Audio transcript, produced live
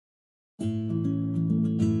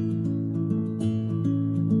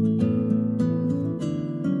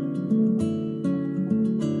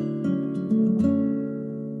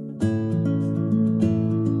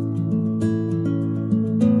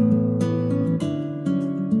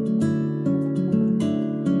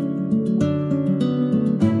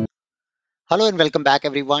Hello and welcome back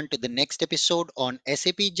everyone to the next episode on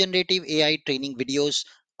SAP Generative AI training videos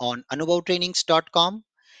on anubhavtrainings.com.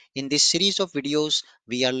 In this series of videos,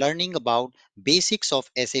 we are learning about basics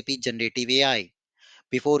of SAP Generative AI.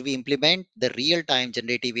 Before we implement the real-time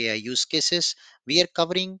generative AI use cases, we are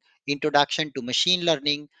covering introduction to machine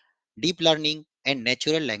learning, deep learning, and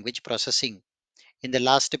natural language processing. In the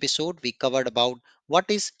last episode, we covered about what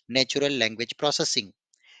is natural language processing.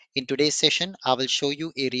 In today's session, I will show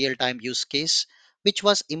you a real-time use case which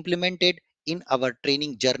was implemented in our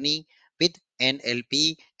training journey with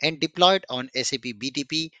NLP and deployed on SAP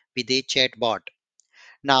BTP with a chatbot.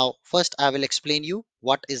 Now, first I will explain you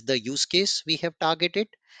what is the use case we have targeted,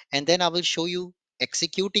 and then I will show you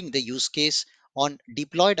executing the use case on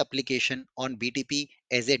deployed application on BTP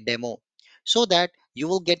as a demo so that you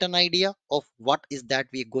will get an idea of what is that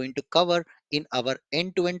we are going to cover in our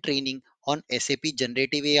end-to-end training on SAP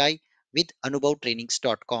Generative AI with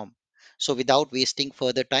anubhavtrainings.com. So without wasting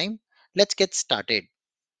further time, let's get started.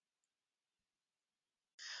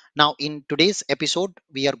 Now, in today's episode,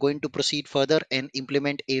 we are going to proceed further and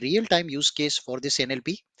implement a real-time use case for this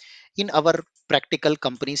NLP in our practical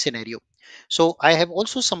company scenario. So I have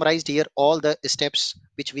also summarized here all the steps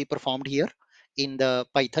which we performed here in the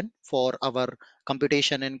Python for our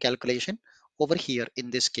computation and calculation over here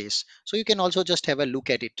in this case. So you can also just have a look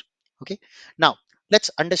at it. Okay. Now let's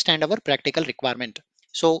understand our practical requirement.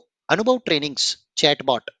 So Anubhav Trainings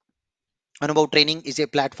chatbot. Anubhav Training is a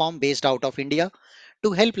platform based out of India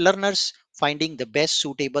to help learners finding the best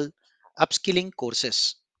suitable upskilling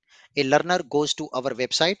courses. A learner goes to our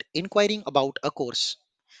website inquiring about a course.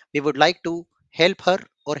 We would like to help her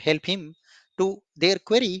or help him to their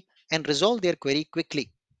query and resolve their query quickly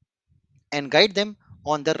and guide them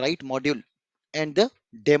on the right module and the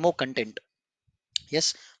demo content.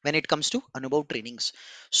 Yes, when it comes to Anubhav trainings.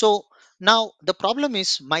 So now the problem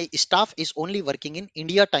is my staff is only working in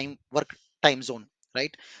India time zone,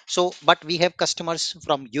 right? So but we have customers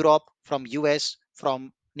from Europe, from US,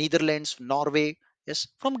 from Netherlands, Norway, yes,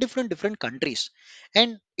 from different countries,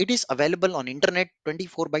 and it is available on internet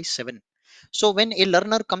 24 by 7. So when a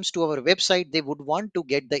learner comes to our website, they would want to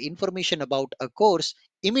get the information about a course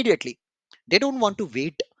immediately. They don't want to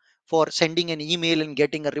wait for sending an email and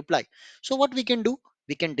getting a reply. So what we can do,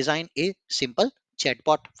 we can design a simple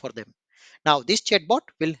chatbot for them. Now this chatbot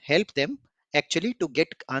will help them actually to get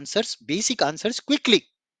answers, basic answers quickly.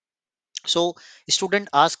 So student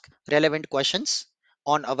ask relevant questions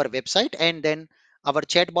on our website and then our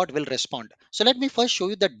chatbot will respond. So let me first show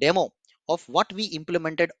you the demo of what we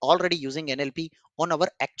implemented already using NLP on our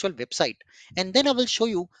actual website. And then I will show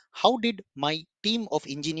you how did my team of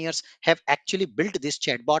engineers have actually built this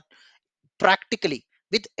chatbot practically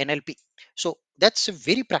with NLP. So that's a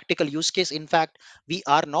very practical use case. In fact, we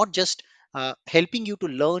are not just helping you to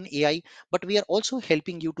learn AI, but we are also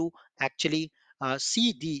helping you to actually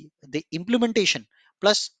see the implementation.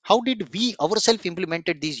 Plus, how did we ourselves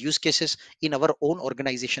implemented these use cases in our own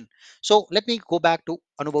organization? So let me go back to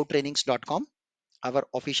anubhavtrainings.com, our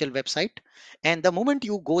official website, and the moment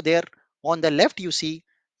you go there, on the left you see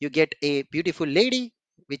you get a beautiful lady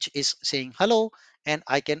which is saying hello, and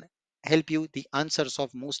I can help you the answers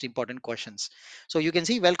of most important questions. So you can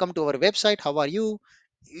see welcome to our website, how are you,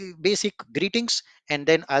 basic greetings, and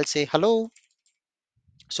then I'll say hello.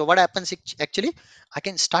 So what happens actually, I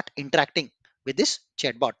can start interacting with this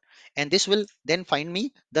chatbot, and this will then find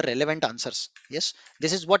me the relevant answers. Yes,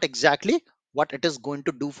 this is what exactly what it is going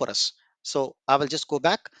to do for us. So I will just go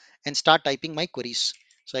back and start typing my queries.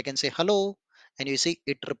 So I can say hello, and you see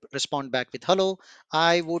it respond back with hello,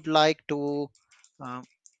 I would like to uh,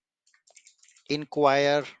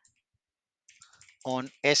 inquire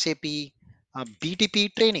on SAP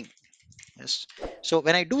BTP training. Yes. So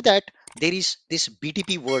when I do that, there is this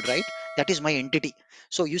BTP word, right? That is my entity.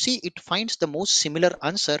 So you see, it finds the most similar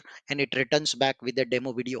answer and it returns back with the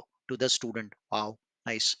demo video to the student. Wow,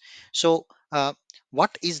 nice. So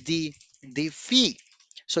what is the fee?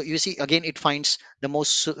 So you see, again, it finds the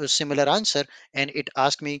most similar answer and it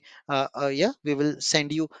asks me, yeah, we will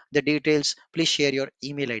send you the details. Please share your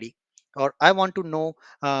email ID. Or I want to know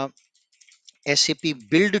SAP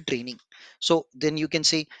build training. So then you can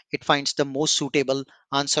see it finds the most suitable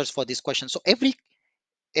answers for this question. So every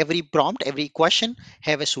prompt, every question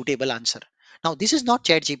have a suitable answer. Now this is not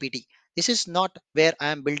chat gpt, this is not where I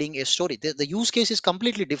am building a story. The use case is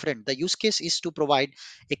completely different. The use case is to provide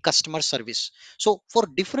a customer service. So for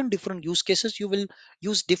different use cases, you will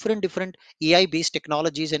use different AI based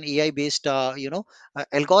technologies and AI based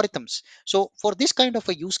algorithms. So for this kind of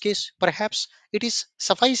a use case, perhaps it is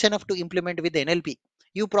suffice enough to implement with NLP.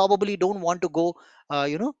 You probably don't want to go uh,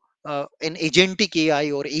 you know an agentic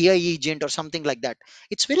AI or AI agent or something like that.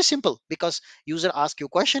 It's very simple because user ask you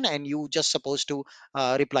question and you just supposed to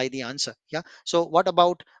reply the answer. Yeah. So what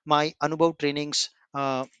about my Anubhav trainings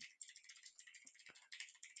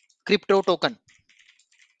crypto token?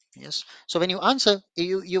 Yes. So when you answer,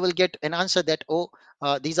 you will get an answer that, oh,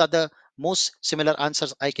 these are the most similar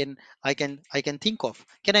answers I can think of.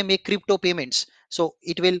 Can I make crypto payments? So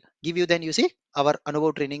it will give you, then you see our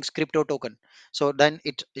Anubhav trainings crypto token. So then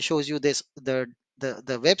it shows you this the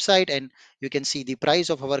website, and you can see the price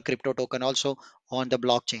of our crypto token also on the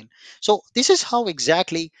blockchain. So this is how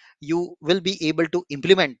exactly you will be able to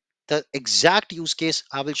implement the exact use case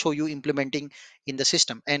I will show you implementing in the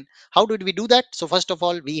system. And how did we do that? So first of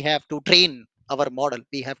all, we have to train our model.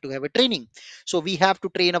 We have to have a training. So we have to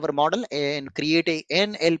train our model and create a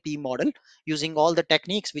NLP model using all the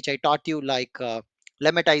techniques which I taught you, like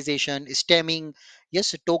lemmatization, stemming,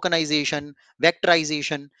 yes, tokenization,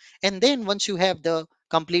 vectorization. And then once you have the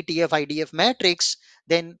complete TF-IDF matrix,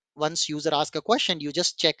 then once user ask a question, you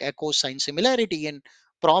just check a cosine similarity and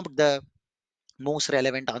prompt the most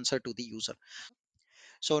relevant answer to the user.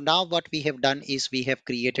 So now what we have done is we have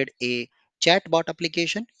created a chatbot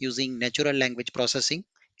application using natural language processing,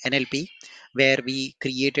 NLP, where we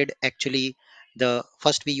created actually the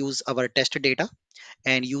first we use our test data,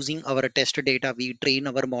 and using our test data we train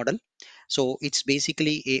our model. So it's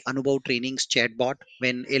basically a Anubhav trainings chatbot.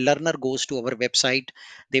 When a learner goes to our website,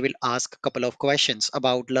 they will ask a couple of questions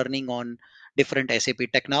about learning on different SAP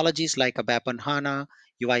technologies like ABAP on HANA,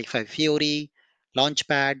 UI5 Fiori,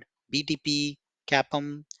 Launchpad, BTP,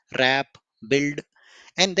 Capum, Wrap, Build,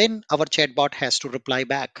 and then our chatbot has to reply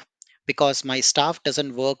back, because my staff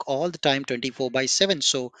doesn't work all the time 24 by 7.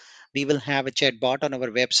 So we will have a chatbot on our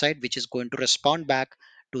website which is going to respond back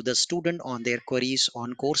to the student on their queries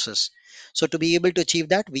on courses. So to be able to achieve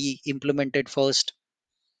that, we implemented first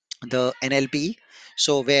the NLP.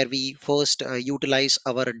 So where we first utilize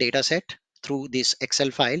our data set through this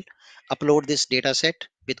Excel file, upload this data set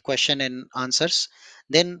with question and answers.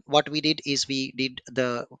 Then what we did is we did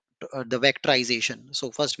the vectorization.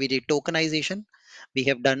 So first we did tokenization. We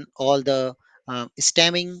have done all the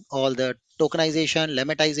stemming, all the tokenization,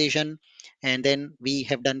 lemmatization, and then we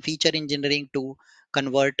have done feature engineering to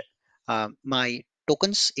convert my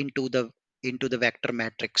tokens into the vector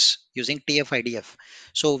matrix using TF-IDF.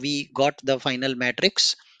 So we got the final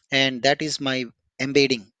matrix, and that is my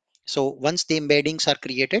embedding. So once the embeddings are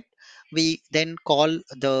created, we then call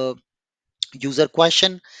the user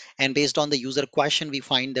question, and based on the user question we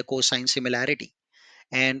find the cosine similarity,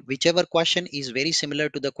 and whichever question is very similar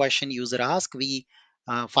to the question user asked, we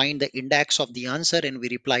find the index of the answer and we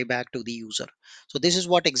reply back to the user. So this is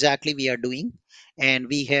what exactly we are doing, and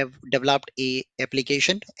we have developed a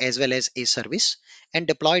application as well as a service and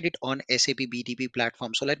deployed it on SAP BTP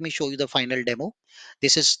platform. So let me show you the final demo.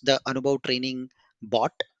 This is the Anubhav training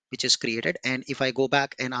bot which is created, and if I go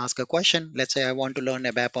back and ask a question, let's say I want to learn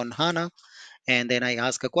ABAP on HANA, and then I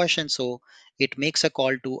ask a question, so it makes a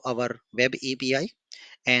call to our web API,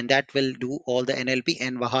 and that will do all the NLP,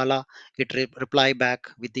 and Wahala it reply back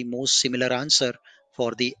with the most similar answer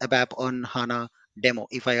for the ABAP on HANA demo.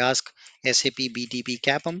 If I ask SAP BTP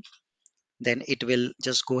Capum, then it will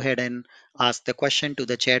just go ahead and ask the question to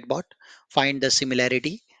the chatbot, find the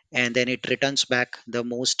similarity, and then it returns back the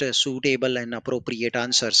most suitable and appropriate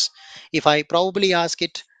answers. If I probably ask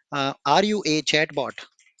it, are you a chatbot?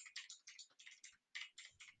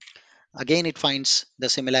 Again it finds the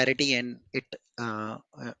similarity, and it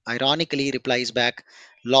ironically replies back,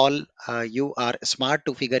 lol, you are smart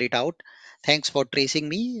to figure it out, thanks for tracing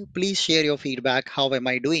me, please share your feedback, how am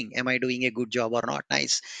I doing a good job or not?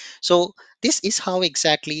 Nice. So this is how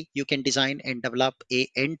exactly you can design and develop a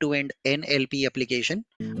end-to-end NLP application.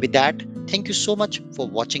 With that, thank you so much for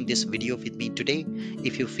watching this video with me today.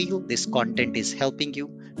 If you feel this content is helping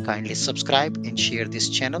you, kindly subscribe and share this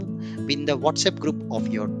channel in the WhatsApp group of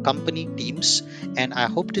your company teams. And I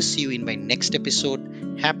hope to see you in my next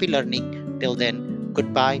episode. Happy learning. Till then,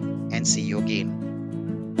 goodbye and see you again.